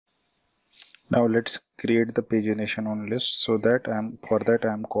Now let's create the pagination on list. So that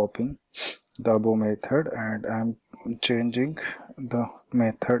I'm copying the above method and I'm changing the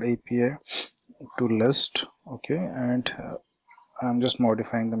method API to list. Okay, and I'm just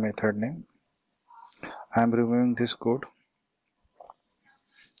modifying the method name. I'm removing this code.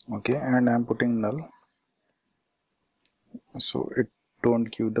 Okay, and I'm putting null, so it don't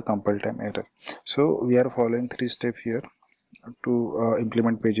give the compile time error. So we are following 3 steps here to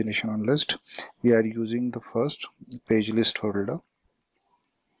implement pagination on list. We are using the first page list holder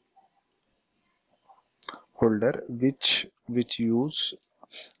which use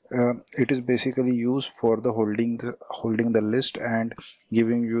it is basically used for the holding the list and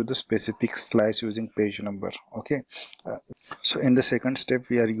giving you the specific slice using page number. Okay, so in the second step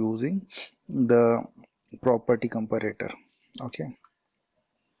we are using the property comparator. Okay,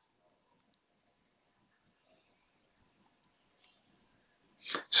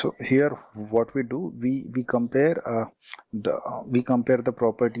 so here what we do, we compare the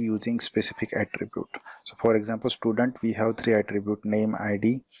property using specific attribute. So for example, student, we have 3 attribute: name,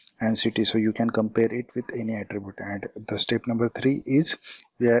 ID and city. So you can compare it with any attribute. And the step number 3 is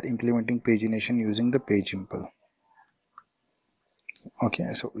we are implementing pagination using the PageImpl.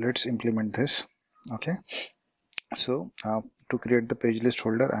 Okay, so let's implement this. Okay, so to create the page list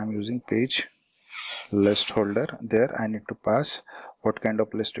holder, I am using page list holder. There I need to pass what kind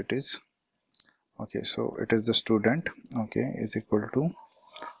of list it is. Okay, so it is the student. Okay, is equal to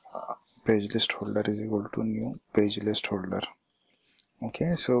page list holder is equal to new page list holder.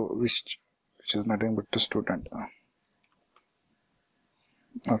 Okay, so which is nothing but the student.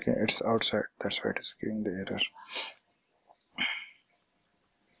 Okay, it's outside, that's why it is giving the error.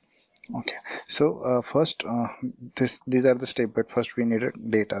 Okay, so first these are the steps, but first we needed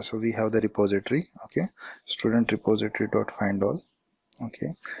data. So we have the repository. Okay, student repository dot find all.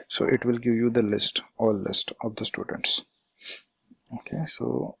 Okay, so it will give you the list, all list of the students. Okay,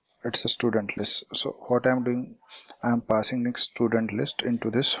 so it's a student list. So what I'm doing, I'm passing next student list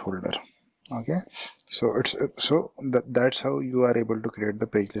into this folder. Okay, so that's how you are able to create the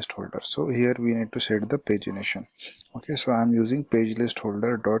page list holder. So here we need to set the pagination. Okay, so I'm using page list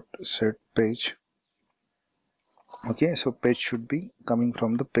holder dot set page. Okay, so page should be coming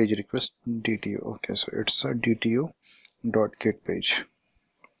from the page request DTO. Okay, so it's a DTO dot get page.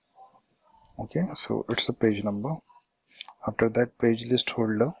 Okay, so it's a page number. After that, page list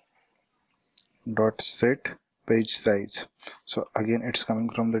holder dot set page size. So again it's coming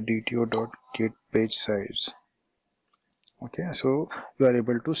from the DTO dot get page size. Okay, so you are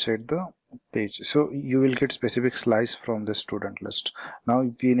able to set the page, so you will get specific slice from the student list. Now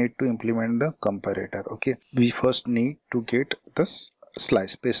we need to implement the comparator. Okay, we first need to get this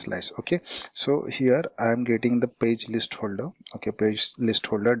slice, page slice. Okay, so here I am getting the page list holder. Okay, page list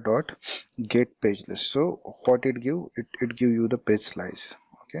holder dot get page list. So what it give, it give you the page slice.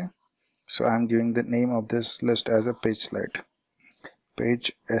 Okay, so I'm giving the name of this list as a page slide,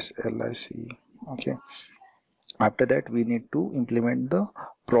 page slice. Okay, after that we need to implement the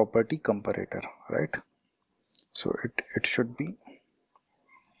property comparator, right? So it should be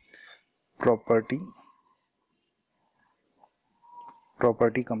property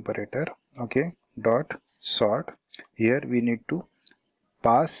comparator. Okay, dot sort. Here we need to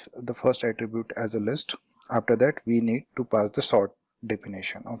pass the first attribute as a list. After that we need to pass the sort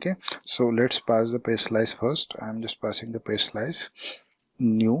definition. Okay, so let's pass the page slice first. I'm just passing the page slice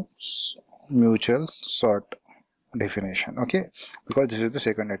new mutual sort definition. Okay, because this is the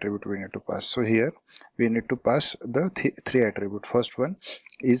second attribute we need to pass. So here we need to pass the three attribute. First one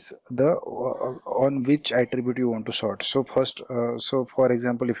is the on which attribute you want to sort. So first so for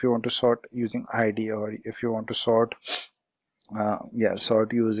example, if you want to sort using ID, or if you want to sort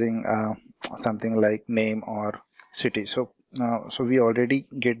sort using something like name or city. So so we already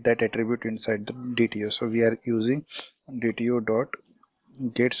get that attribute inside the DTO, so we are using DTO dot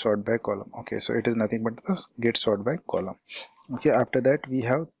get sort by column. Okay, so it is nothing but the get sort by column. Okay, after that we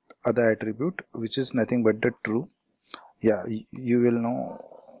have other attribute which is nothing but the true. Yeah, you will know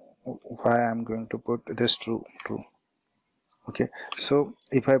why I'm going to put this true. Okay, so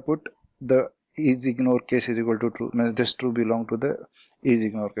if I put the is ignore case is equal to true, means this true belong to the is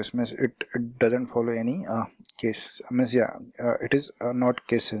ignore case, means it doesn't follow any case, means it is not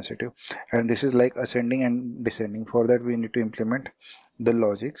case sensitive, and this is like ascending and descending. For that we need to implement the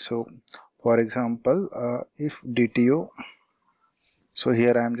logic. So for example, if DTO, so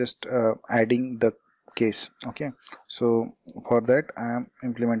here I am just adding the case. Okay, so for that I am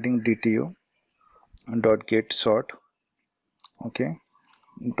implementing DTO dot get sort. Okay,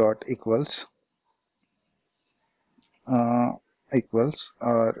 dot equals equals,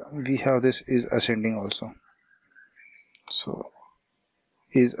 or we have this is ascending also. So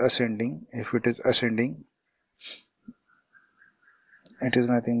is ascending, if it is ascending, it is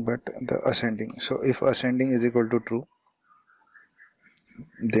nothing but the ascending. So if ascending is equal to true,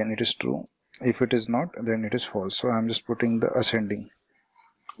 then it is true. If it is not, then it is false. So I'm just putting the ascending.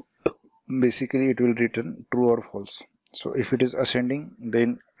 Basically it will return true or false. So if it is ascending,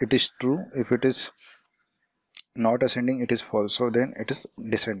 then it is true. If it is not ascending, it is false. So then it is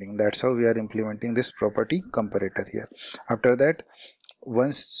descending. That's how we are implementing this property comparator here. After that,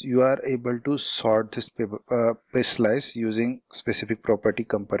 once you are able to sort this page slice using specific property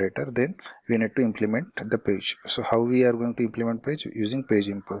comparator, then we need to implement the page. So how we are going to implement page? Using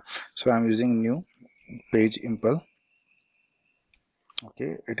PageImpl. So I'm using new PageImpl.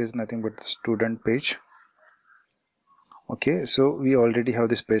 Okay, it is nothing but the student page. Okay, so we already have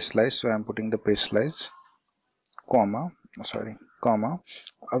this page slice, so I'm putting the page slice, comma,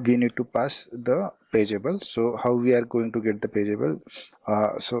 we need to pass the pageable. So how we are going to get the pageable?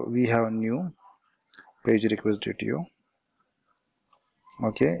 So we have a new page request DTO.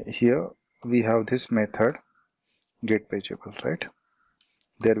 Okay, here we have this method get pageable, right?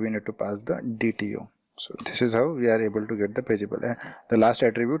 There we need to pass the DTO. So this is how we are able to get the pageable. And the last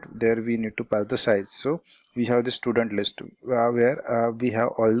attribute, there we need to pass the size. So we have the student list where we have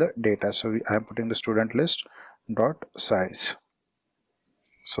all the data. So I am putting the student list dot size.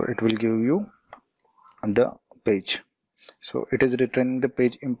 So it will give you the page. So it is returning the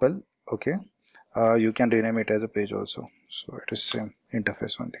PageImpl. Okay, you can rename it as a page also. So it is same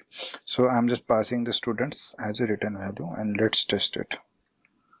interface only. So I'm just passing the students as a return value, and let's test it.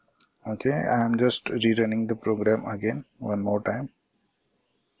 Okay, I'm just rerunning the program again one more time.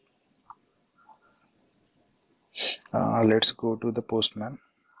 Let's go to the postman.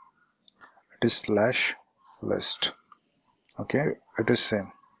 It is /list. Okay, it is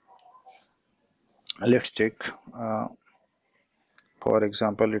same. Let's check. For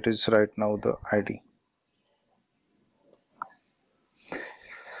example, it is right now the ID.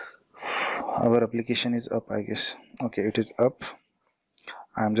 Our application is up, I guess. Okay, it is up.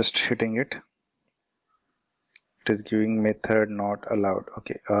 I'm just hitting it. It is giving method not allowed.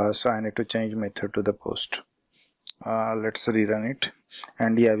 Okay, so I need to change method to the post. Let's rerun it,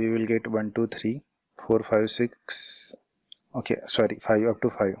 and yeah, we will get 1 2 3 4 5 6. Okay, sorry, 5 up to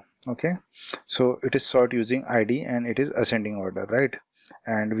 5. Okay, so it is sort using ID and it is ascending order, right?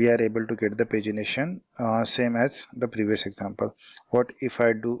 And we are able to get the pagination same as the previous example. What if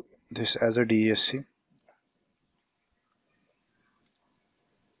I do this as a DSC?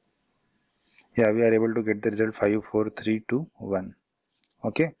 Yeah, we are able to get the result 5 4 3 2 1.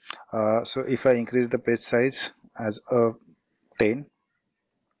 Okay, so if I increase the page size as a 10,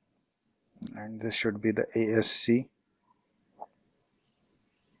 and this should be the ASC,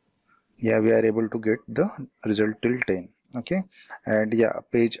 yeah, we are able to get the result till 10. Okay, and yeah,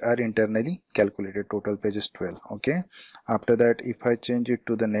 page are internally calculated, total page is 12. Okay, after that, if I change it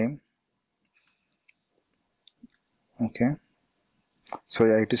to the name, okay, so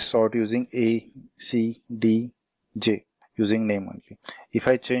yeah, it is sort using A C D J, using name only. If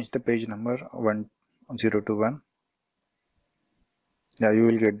I change the page number 1 0 to 1, yeah, you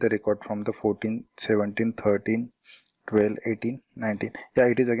will get the record from the 14 17 13 12 18 19. Yeah,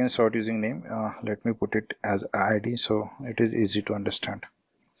 it is again sort using name. Let me put it as ID so it is easy to understand.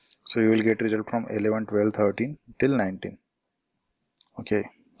 So you will get result from 11 12 13 till 19.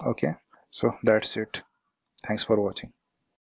 Okay, so that's it. Thanks for watching.